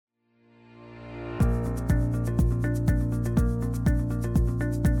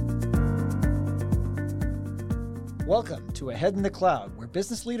Welcome to Ahead in the Cloud, where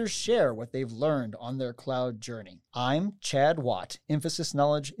business leaders share what they've learned on their cloud journey. I'm Chad Watt, Infosys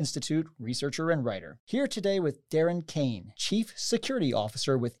Knowledge Institute researcher and writer, here today with Darren Kane, Chief Security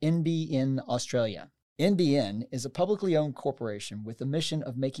Officer with NBN Australia. NBN is a publicly owned corporation with the mission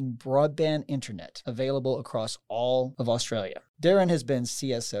of making broadband internet available across all of Australia. Darren has been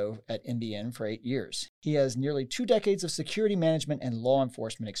CSO at NBN for 8 years. He has nearly 2 decades of security management and law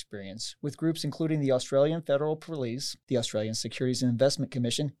enforcement experience with groups including the Australian Federal Police, the Australian Securities and Investment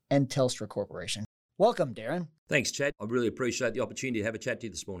Commission, and Telstra Corporation. Welcome, Darren. Thanks, Chad. I really appreciate the opportunity to have a chat to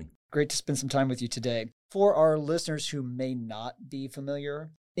you this morning. Great to spend some time with you today. For our listeners who may not be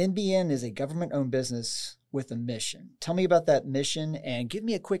familiar, NBN is a government-owned business with a mission. Tell me about that mission and give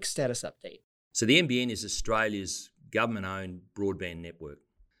me a quick status update. So the NBN is Australia's government-owned broadband network.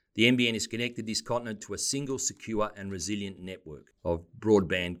 The NBN has connected this continent to a single, secure and resilient network of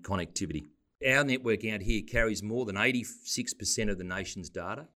broadband connectivity. Our network out here carries more than 86% of the nation's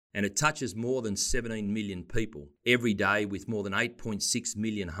data, and it touches more than 17 million people every day, with more than 8.6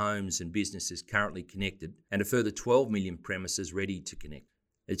 million homes and businesses currently connected and a further 12 million premises ready to connect.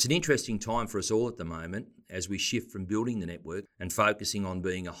 It's an interesting time for us all at the moment as we shift from building the network and focusing on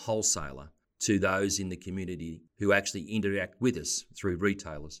being a wholesaler to those in the community who actually interact with us through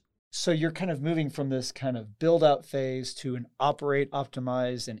retailers. So you're kind of moving from this kind of build-out phase to an operate,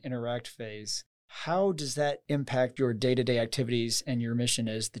 optimize, and interact phase. How does that impact your day-to-day activities and your mission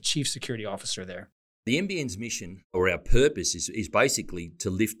as the Chief Security Officer there? The NBN's mission, or our purpose, is basically to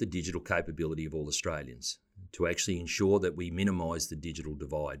lift the digital capability of all Australians, to actually ensure that we minimise the digital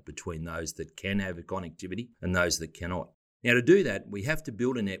divide between those that can have connectivity and those that cannot. Now, to do that, we have to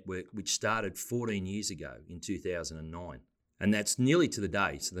build a network which started 14 years ago in 2009. And that's nearly to the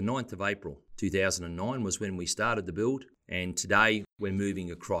day. So the 9th of April 2009 was when we started the build, and today we're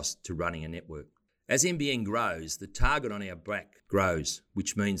moving across to running a network. As NBN grows, the target on our back grows,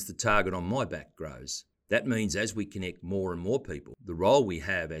 which means the target on my back grows. That means as we connect more and more people, the role we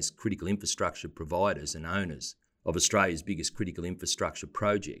have as critical infrastructure providers and owners of Australia's biggest critical infrastructure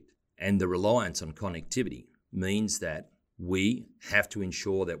project and the reliance on connectivity means that we have to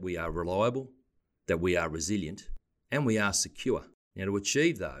ensure that we are reliable, that we are resilient, and we are secure. Now, to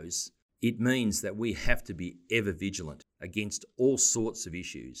achieve those, it means that we have to be ever vigilant against all sorts of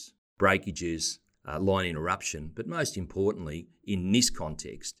issues, breakages, line interruption, but most importantly, in this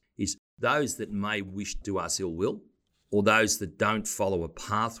context, is those that may wish to do us ill will, or those that don't follow a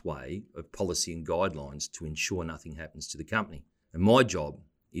pathway of policy and guidelines to ensure nothing happens to the company. And my job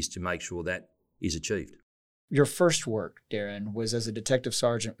is to make sure that is achieved. Your first work, Darren, was as a detective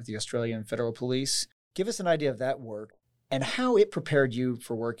sergeant with the Australian Federal Police. Give us an idea of that work and how it prepared you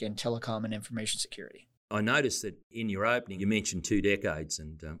for work in telecom and information security. I noticed that in your opening, you mentioned 2 decades,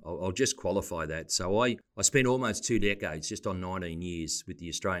 and I'll just qualify that. So I spent almost 2 decades, just on 19 years, with the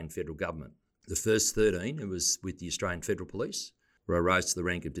Australian federal government. The first 13, it was with the Australian Federal Police, where I rose to the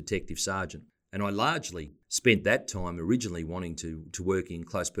rank of detective sergeant. And I largely spent that time originally wanting to work in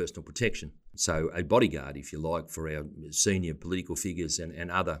close personal protection. So a bodyguard, if you like, for our senior political figures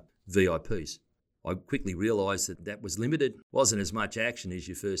and other VIPs. I quickly realised that was limited, wasn't as much action as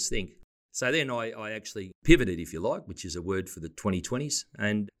you first think. So then I actually pivoted, if you like, which is a word for the 2020s,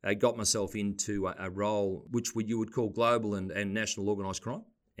 and I got myself into a role which you would call global and national organised crime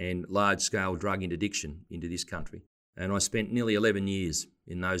and large-scale drug interdiction into this country. And I spent nearly 11 years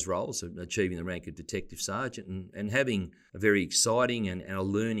in those roles, achieving the rank of detective sergeant and having a very exciting and a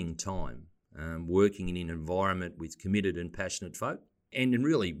learning time, working in an environment with committed and passionate folk and in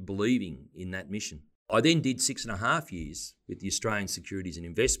really believing in that mission. I then did 6.5 years with the Australian Securities and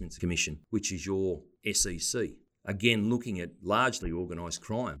Investments Commission, which is your SEC. Again, looking at largely organised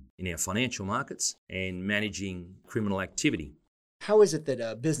crime in our financial markets and managing criminal activity. How is it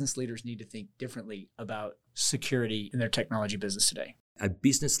that business leaders need to think differently about security in their technology business today? A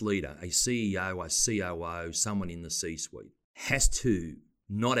business leader, a CEO, a COO, someone in the C-suite, has to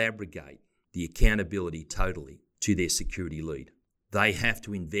not abrogate the accountability totally to their security lead. They have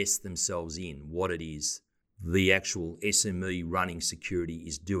to invest themselves in what it is the actual SME running security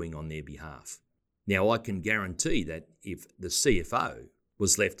is doing on their behalf. Now, I can guarantee that if the CFO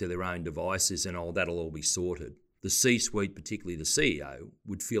was left to their own devices and, that'll all be sorted, the C-suite, particularly the CEO,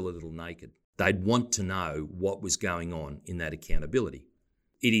 would feel a little naked. They'd want to know what was going on in that accountability.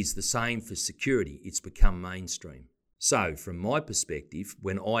 It is the same for security. It's become mainstream. So from my perspective,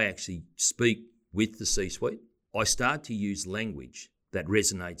 when I actually speak with the C-suite, I start to use language that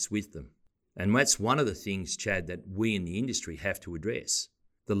resonates with them. And that's one of the things, Chad, that we in the industry have to address.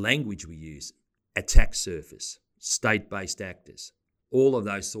 The language we use, attack surface, state-based actors, all of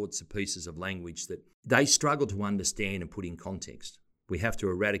those sorts of pieces of language that they struggle to understand and put in context. We have to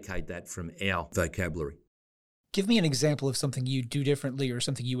eradicate that from our vocabulary. Give me an example of something you do differently or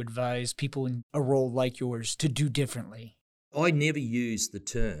something you advise people in a role like yours to do differently. I never use the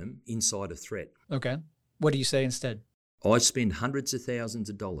term insider threat. Okay. What do you say instead? I spend hundreds of thousands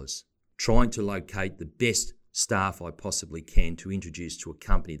of dollars trying to locate the best staff I possibly can to introduce to a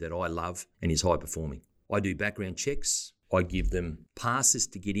company that I love and is high performing. I do background checks. I give them passes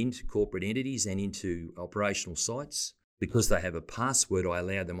to get into corporate entities and into operational sites. Because they have a password, I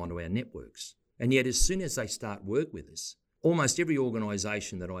allow them onto our networks. And yet as soon as they start work with us, almost every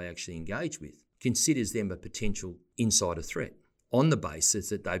organisation that I actually engage with considers them a potential insider threat on the basis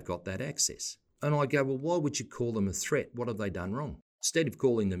that they've got that access. And I go, well, why would you call them a threat? What have they done wrong? Instead of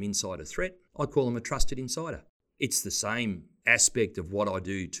calling them insider threat, I call them a trusted insider. It's the same aspect of what I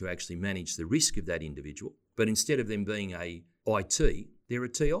do to actually manage the risk of that individual, but instead of them being a IT, they're a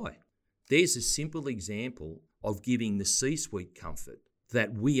TI. There's a simple example of giving the C-suite comfort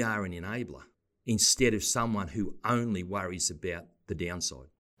that we are an enabler instead of someone who only worries about the downside.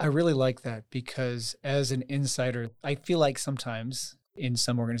 I really like that because as an insider, I feel like sometimes in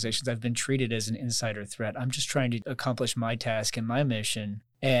some organizations I've been treated as an insider threat. I'm just trying to accomplish my task and my mission,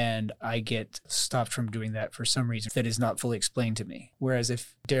 and I get stopped from doing that for some reason that is not fully explained to me. Whereas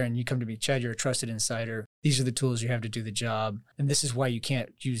if, Darren, you come to me, Chad, you're a trusted insider, these are the tools you have to do the job, and this is why you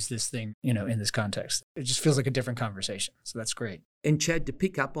can't use this thing, in this context. It just feels like a different conversation. So that's great. And Chad, to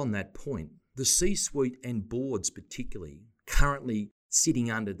pick up on that point, the C-suite and boards particularly currently sitting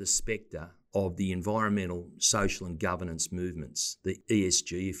under the spectre of the environmental, social and governance movements, the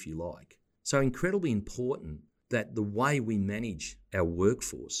ESG if you like. So incredibly important that the way we manage our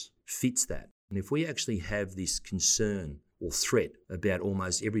workforce fits that. And if we actually have this concern or threat about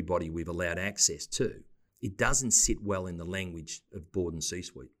almost everybody we've allowed access to, it doesn't sit well in the language of board and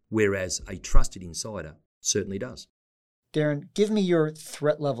C-suite, whereas a trusted insider certainly does. Darren, give me your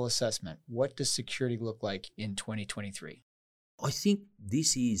threat level assessment. What does security look like in 2023? I think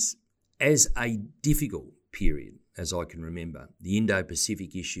this is as a difficult period as I can remember. The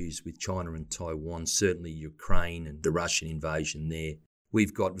Indo-Pacific issues with China and Taiwan, certainly Ukraine and the Russian invasion there.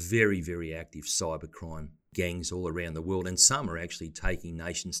 We've got very, very active cybercrime gangs all around the world, and some are actually taking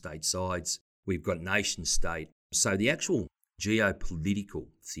nation-state sides. We've got nation-state. So the actual geopolitical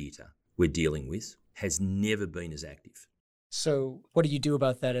theatre we're dealing with has never been as active. So what do you do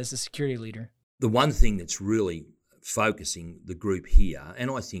about that as a security leader? The one thing that's really focusing the group here, and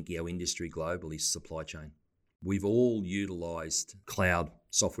I think our industry globally, is supply chain. We've all utilised cloud,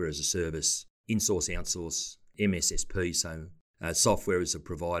 software as a service, in-source, outsource, MSSP, so software as a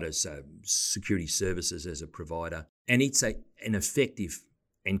provider, so security services as a provider. And it's an effective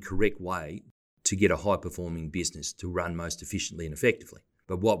and correct way to get a high-performing business to run most efficiently and effectively.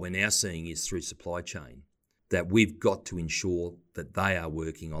 But what we're now seeing is through supply chain that we've got to ensure that they are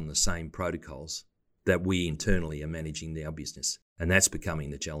working on the same protocols that we internally are managing our business. And that's becoming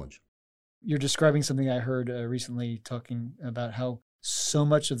the challenge. You're describing something I heard recently talking about how so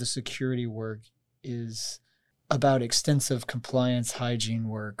much of the security work is about extensive compliance hygiene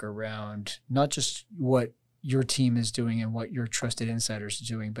work around not just what your team is doing and what your trusted insiders are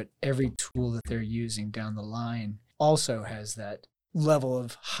doing, but every tool that they're using down the line also has that level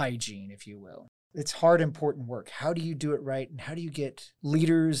of hygiene, if you will. It's hard, important work. How do you do it right? And how do you get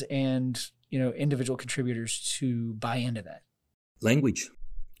leaders and individual contributors to buy into that? Language,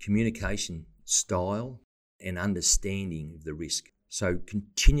 communication, style, and understanding of the risk. So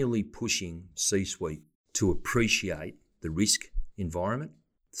continually pushing C-suite to appreciate the risk environment,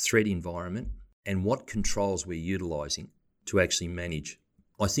 threat environment, and what controls we're utilising to actually manage.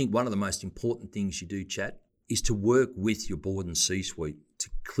 I think one of the most important things you do, Chad, is to work with your board and C-suite to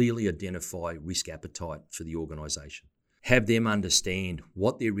clearly identify risk appetite for the organisation. Have them understand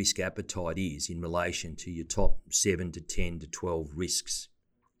what their risk appetite is in relation to your top 7 to 10 to 12 risks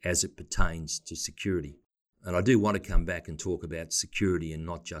as it pertains to security. And I do want to come back and talk about security and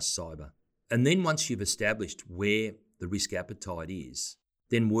not just cyber. And then once you've established where the risk appetite is,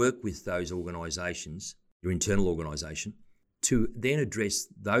 then work with those organisations, your internal organisation, to then address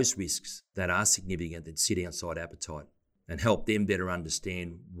those risks that are significant that sit outside appetite and help them better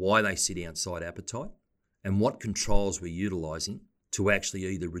understand why they sit outside appetite and what controls we're utilising to actually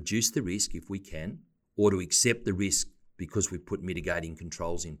either reduce the risk if we can, or to accept the risk because we've put mitigating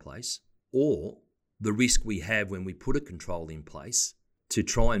controls in place, or the risk we have when we put a control in place to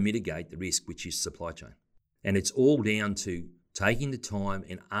try and mitigate the risk, which is supply chain. And it's all down to taking the time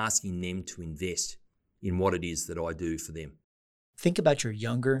and asking them to invest in what it is that I do for them. Think about your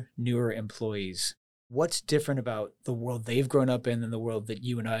younger, newer employees. What's different about the world they've grown up in than the world that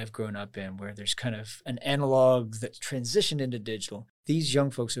you and I have grown up in, where there's kind of an analog that's transitioned into digital? These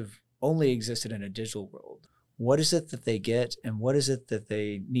young folks have only existed in a digital world. What is it that they get, and what is it that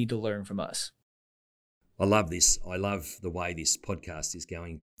they need to learn from us? I love this. I love the way this podcast is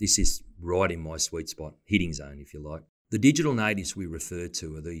going. This is right in my sweet spot, hitting zone, if you like. The digital natives we refer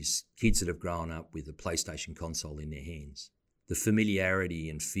to are these kids that have grown up with a PlayStation console in their hands, the familiarity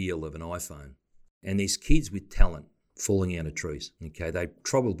and feel of an iPhone. And there's kids with talent falling out of trees. Okay, they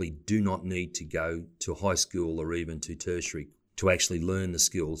probably do not need to go to high school or even to tertiary to actually learn the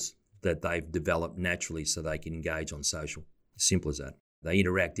skills that they've developed naturally so they can engage on social. Simple as that. They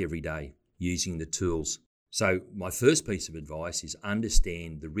interact every day using the tools. So my first piece of advice is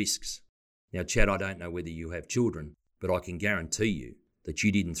understand the risks. Now, Chad, I don't know whether you have children, but I can guarantee you that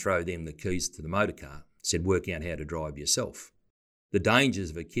you didn't throw them the keys to the motor car, said work out how to drive yourself. The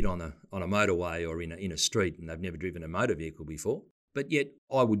dangers of a kid on a motorway or in a street and they've never driven a motor vehicle before. But yet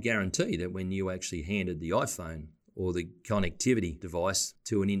I would guarantee that when you actually handed the iPhone or the connectivity device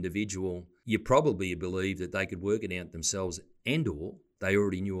to an individual, you probably believe that they could work it out themselves and or they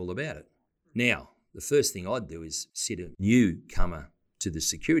already knew all about it. Now, the first thing I'd do is sit a newcomer to the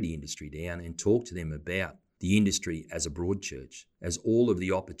security industry down and talk to them about the industry as a broad church, as all of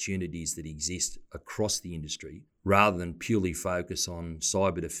the opportunities that exist across the industry, rather than purely focus on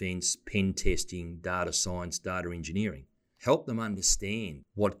cyber defence, pen testing, data science, data engineering. Help them understand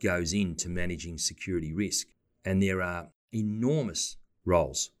what goes into managing security risk. And there are enormous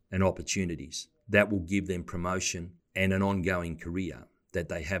roles and opportunities that will give them promotion and an ongoing career that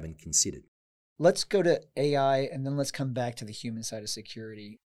they haven't considered. Let's go to AI and then let's come back to the human side of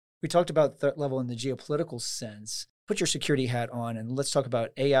security. We talked about threat level in the geopolitical sense. Put your security hat on and let's talk about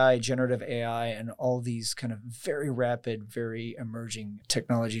AI, generative AI, and all these kind of very rapid, very emerging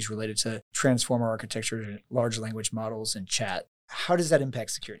technologies related to transformer architecture, large language models, and chat. How does that impact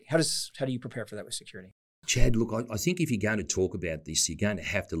security? How do you prepare for that with security? Chad, look, I think if you're going to talk about this, you're going to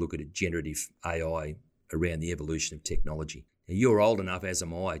have to look at a generative AI around the evolution of technology. Now, you're old enough, as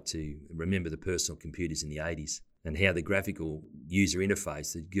am I, to remember the personal computers in the 80s and how the graphical user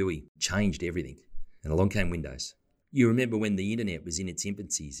interface, the GUI, changed everything. And along came Windows. You remember when the internet was in its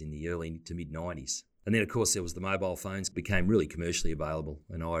infancies in the early to mid-90s. And then, of course, there was the mobile phones became really commercially available.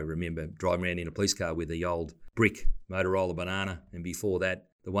 And I remember driving around in a police car with the old brick Motorola Banana, and before that,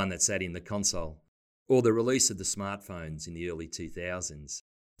 the one that sat in the console. Or the release of the smartphones in the early 2000s,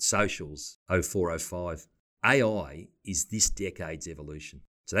 socials, 04, 05. AI is this decade's evolution.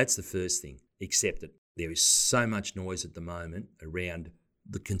 So that's the first thing. Accept it. There is so much noise at the moment around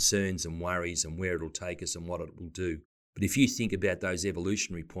the concerns and worries and where it'll take us and what it will do. But if you think about those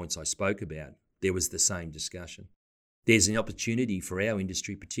evolutionary points I spoke about, there was the same discussion. There's an opportunity for our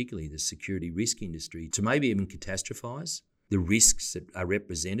industry, particularly the security risk industry, to maybe even catastrophise the risks that are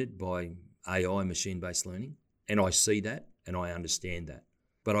represented by AI, machine-based learning. And I see that and I understand that.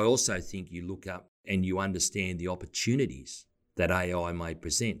 But I also think you look up and you understand the opportunities that AI may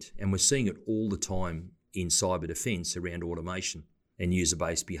present. And we're seeing it all the time in cyber defence around automation and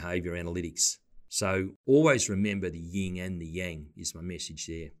user-based behaviour analytics. So always remember the yin and the yang is my message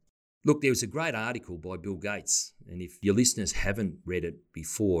there. Look, there was a great article by Bill Gates, and if your listeners haven't read it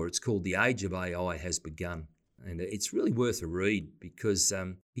before, it's called The Age of AI Has Begun. And it's really worth a read because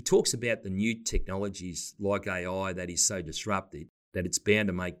he talks about the new technologies like AI that is so disruptive that it's bound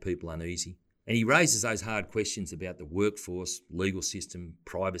to make people uneasy. And he raises those hard questions about the workforce, legal system,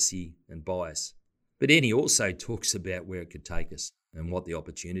 privacy and bias. But then he also talks about where it could take us and what the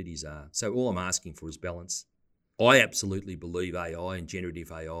opportunities are. So all I'm asking for is balance. I absolutely believe AI and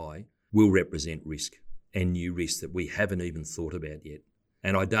generative AI will represent risk and new risks that we haven't even thought about yet.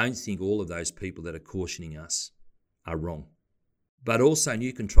 And I don't think all of those people that are cautioning us are wrong. But also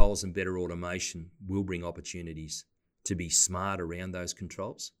new controls and better automation will bring opportunities to be smart around those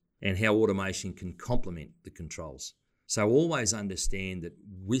controls and how automation can complement the controls. So always understand that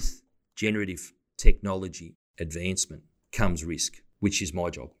with generative technology advancement comes risk, which is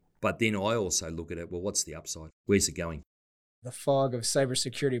my job. But then I also look at it, well, what's the upside? Where's it going? The fog of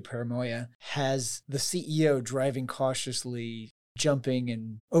cybersecurity paranoia has the CEO driving cautiously, jumping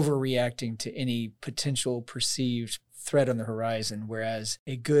and overreacting to any potential perceived threat on the horizon, whereas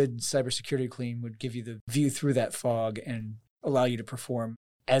a good cybersecurity clean would give you the view through that fog and allow you to perform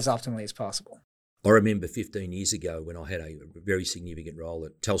as optimally as possible. I remember 15 years ago when I had a very significant role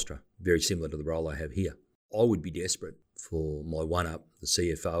at Telstra, very similar to the role I have here. I would be desperate for my one-up, the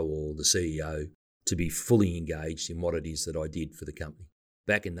CFO or the CEO, to be fully engaged in what it is that I did for the company.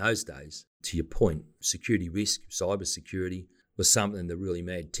 Back in those days, to your point, security risk, cyber security was something the really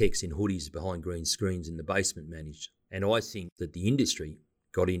mad techs in hoodies behind green screens in the basement managed. And I think that the industry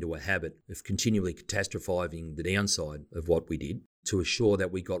got into a habit of continually catastrophizing the downside of what we did to assure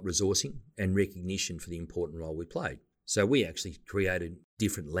that we got resourcing and recognition for the important role we played. So we actually created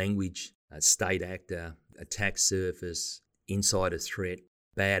different language, a state actor, attack surface, insider threat,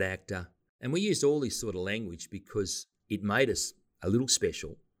 bad actor. And we used all this sort of language because it made us a little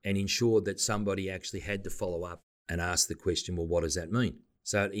special and ensured that somebody actually had to follow up and ask the question, well, what does that mean?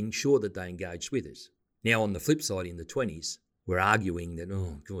 So it ensured that they engaged with us. Now, on the flip side, in the 20s, we're arguing that,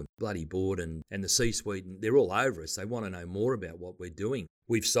 oh, God, bloody board and the C-suite, they're all over us. They want to know more about what we're doing.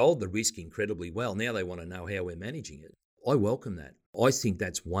 We've sold the risk incredibly well. Now they want to know how we're managing it. I welcome that. I think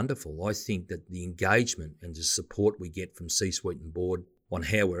that's wonderful. I think that the engagement and the support we get from C-suite and board on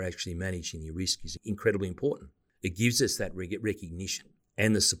how we're actually managing the risk is incredibly important. It gives us that recognition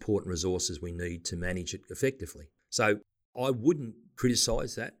and the support and resources we need to manage it effectively. So I wouldn't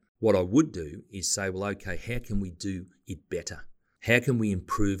criticise that. What I would do is say, well, okay, how can we do it better? How can we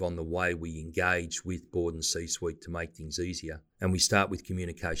improve on the way we engage with board and C-suite to make things easier? And we start with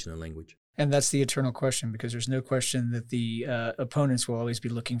communication and language. And that's the eternal question, because there's no question that the opponents will always be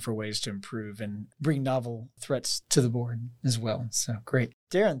looking for ways to improve and bring novel threats to the board as well. So great.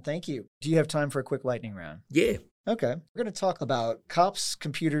 Darren, thank you. Do you have time for a quick lightning round? Yeah. Okay. We're going to talk about cops,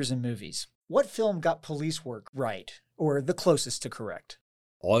 computers, and movies. What film got police work right, or the closest to correct?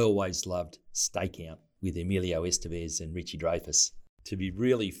 I always loved Stakeout with Emilio Estevez and Richie Dreyfuss. To be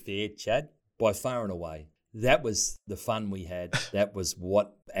really fair, Chad, by far and away, that was the fun we had. That was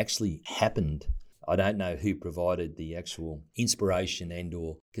what actually happened. I don't know who provided the actual inspiration and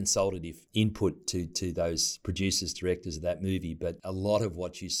or consultative input to those producers, directors of that movie, but a lot of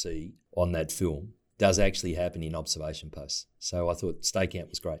what you see on that film does actually happen in observation posts. So I thought Stakeout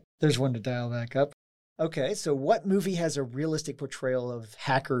was great. There's one to dial back up. Okay, so what movie has a realistic portrayal of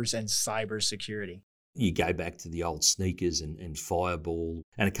hackers and cybersecurity? You go back to the old Sneakers and Fireball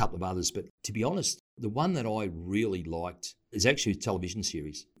and a couple of others, but to be honest, the one that I really liked is actually a television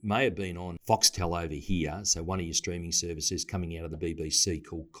series. It may have been on Foxtel over here, so one of your streaming services coming out of the BBC,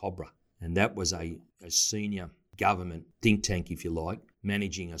 called Cobra. And that was a senior government think tank, if you like,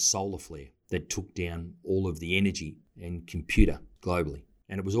 managing a solar flare that took down all of the energy and computer globally.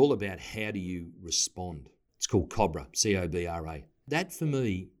 And it was all about how do you respond. It's called Cobra, C-O-B-R-A. That for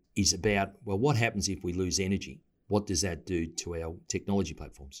me is about, well, what happens if we lose energy? What does that do to our technology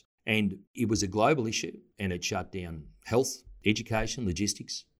platforms? And it was a global issue, and it shut down health, education,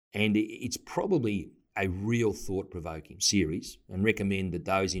 logistics. And it's probably a real thought-provoking series, and recommend that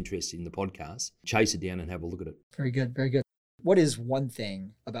those interested in the podcast chase it down and have a look at it. Very good, very good. What is one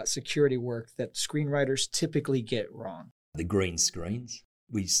thing about security work that screenwriters typically get wrong? The green screens.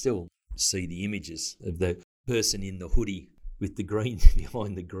 We still see the images of the person in the hoodie with the green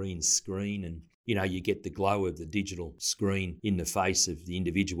behind the green screen, and you get the glow of the digital screen in the face of the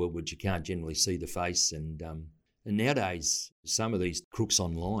individual, which you can't generally see the face. And nowadays, some of these crooks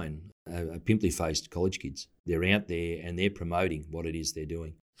online are pimply-faced college kids. They're out there and they're promoting what it is they're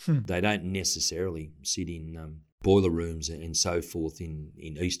doing. They don't necessarily sit in boiler rooms and so forth in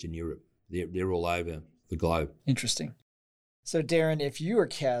Eastern Europe. They're all over the globe. Interesting. So, Darren, if you were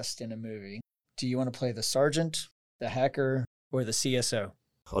cast in a movie, do you want to play the sergeant, the hacker, or the CSO?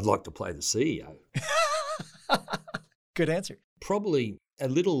 I'd like to play the CEO. Good answer. Probably a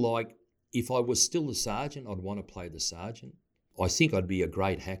little like, if I was still the sergeant, I'd want to play the sergeant. I think I'd be a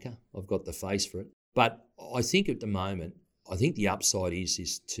great hacker. I've got the face for it. But I think at the moment, the upside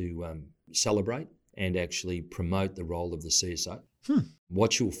is to celebrate and actually promote the role of the CSO.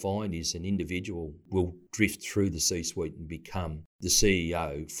 What you'll find is an individual will drift through the C-suite and become the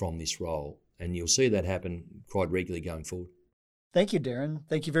CEO from this role. And you'll see that happen quite regularly going forward. Thank you, Darren.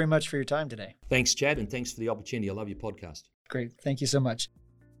 Thank you very much for your time today. Thanks, Chad, and thanks for the opportunity. I love your podcast. Great. Thank you so much.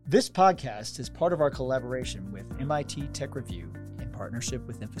 This podcast is part of our collaboration with MIT Tech Review in partnership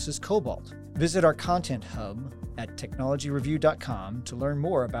with Infosys Cobalt. Visit our content hub at technologyreview.com to learn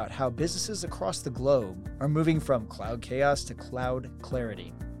more about how businesses across the globe are moving from cloud chaos to cloud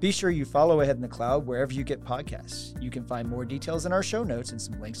clarity. Be sure you follow Ahead in the Cloud wherever you get podcasts. You can find more details in our show notes and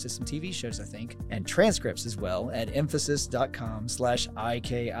some links to some TV shows, and transcripts as well at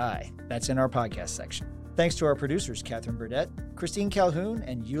infosys.com/IKI. That's in our podcast section. Thanks to our producers, Catherine Burdett, Christine Calhoun,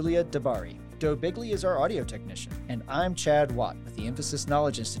 and Yulia Dabari. Doe Bigley is our audio technician. And I'm Chad Watt with the Infosys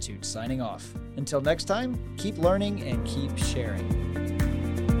Knowledge Institute signing off. Until next time, keep learning and keep sharing.